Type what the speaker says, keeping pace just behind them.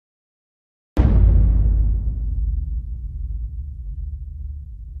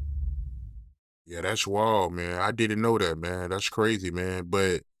Yeah, that's wild, man. I didn't know that, man. That's crazy, man.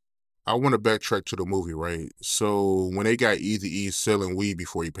 But I want to backtrack to the movie, right? So when they got Eazy-E selling weed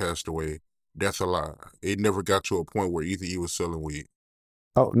before he passed away, that's a lie. It never got to a point where Eazy-E was selling weed.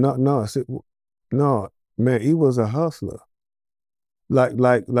 Oh no, no, see, no, man, he was a hustler. Like,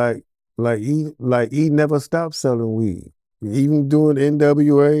 like, like, he never stopped selling weed. Even doing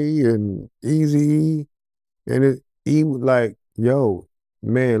NWA and Eazy-E, and he was like, yo,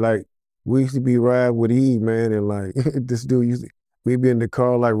 man, like we used to be riding with E, man, and like this dude used to, we'd be in the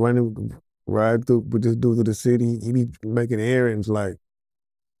car like running, ride through with this dude to the city. He be making errands like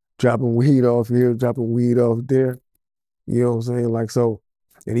dropping weed off here, dropping weed off there. You know what I'm saying? Like so,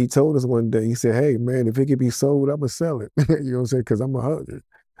 and he told us one day, he said, "Hey man, if it could be sold, I'ma sell it." You know what I'm saying? Because I'm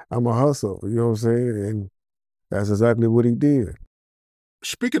a hustle. You know what I'm saying? And that's exactly what he did.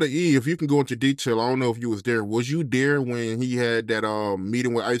 Speaking of E, if you can go into detail, I don't know if you was there. Was you there when he had that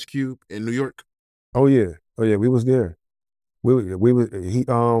meeting with Ice Cube in New York? Oh yeah, we was there. We was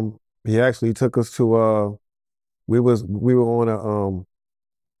he actually took us to we were on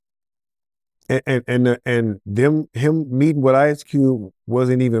a and them him meeting with Ice Cube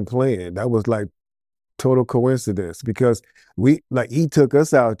wasn't even planned. That was like total coincidence because we like he took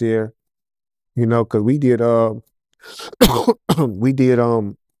us out there, you know, because we did we did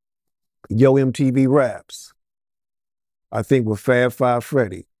Yo MTV Raps, I think with Fab Five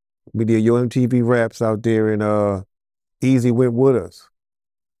Freddy. We did Yo MTV Raps out there and Easy went with us.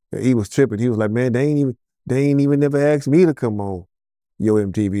 He was tripping. He was like, man, they ain't even never asked me to come on Yo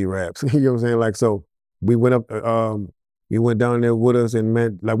MTV Raps. You know what I'm saying? Like so we went up he went down there with us and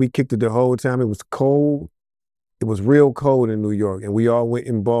man, like we kicked it the whole time. It was cold. It was real cold in New York. And we all went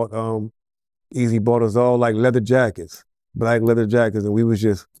and bought Easy bought us all like leather jackets, black leather jackets, and we was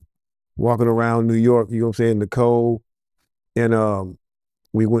just walking around New York, you know what I'm saying, in the cold. And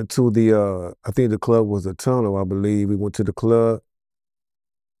we went to the I think the club was a tunnel, I believe. We went to the club.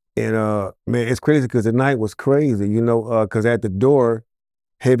 And man, it's crazy because the night was crazy, you know, because at the door,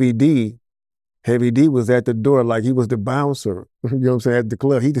 Heavy D, Heavy D was at the door like he was the bouncer, you know what I'm saying, at the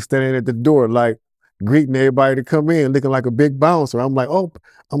club. He just standing at the door like greeting everybody to come in, looking like a big bouncer. I'm like, oh,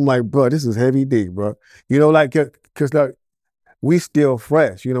 I'm like, bro, this is Heavy D, bro. You know, like, cause like we still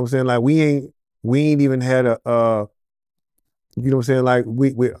fresh, you know what I'm saying? Like we ain't even had a you know what I'm saying? Like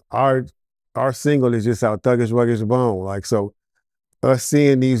we our single is just out Thuggish Ruggish Bone. Like so us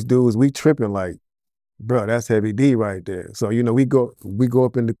seeing these dudes, we tripping like, bro, that's Heavy D right there. So, you know, we go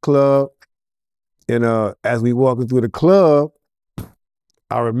up in the club and as we walking through the club,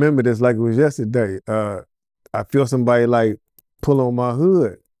 I remember this like it was yesterday. I feel somebody like pull on my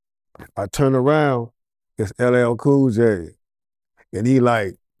hood. I turn around, it's LL Cool J. And he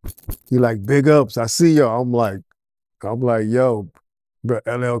like big ups. I see y'all. I'm like, yo, bro,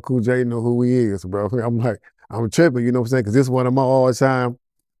 LL Cool J know who he is, bro. I'm like, I'm tripping, you know what I'm saying? Because this is one of my all-time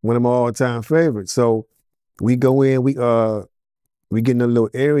favorites. So we go in, we get in a little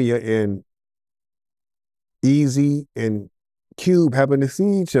area and Easy and Cube happen to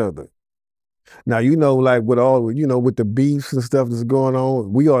see each other. Now, you know, like with all, you know, with the beefs and stuff that's going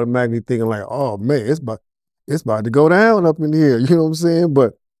on, we automatically thinking like, oh man, it's about to go down up in here. You know what I'm saying?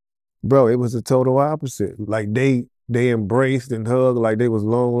 But bro, it was the total opposite. Like they embraced and hugged like they was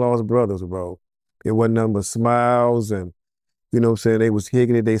long lost brothers, bro. It wasn't nothing but smiles and you know what I'm saying. They was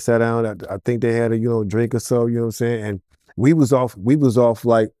kicking it. They sat down. I think they had a you know drink or so. You know what I'm saying. And we was off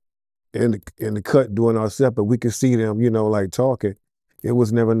like in the cut doing our set, but we could see them. You know, like talking. It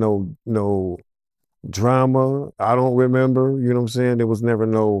was never no drama. I don't remember. You know what I'm saying. There was never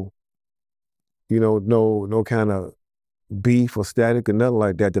no you know no kind of beef or static or nothing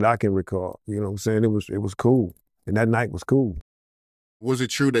like that that I can recall. You know what I'm saying? It was cool. And that night was cool. Was it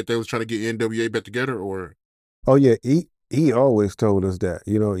true that they was trying to get NWA back together, or Oh yeah, he always told us that.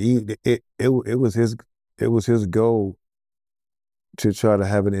 You know, it was his goal to try to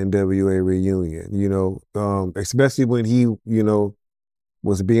have an NWA reunion, you know. Especially when he, you know,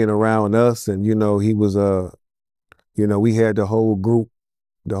 was being around us and you know, he was you know, we had the whole group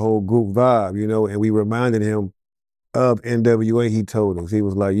vibe, you know, and we reminded him of NWA, he told us. He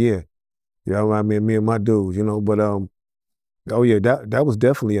was like, yeah, yeah, I mean, me and my dudes, you know. But oh yeah, that was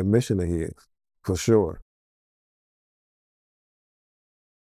definitely a mission of his, for sure.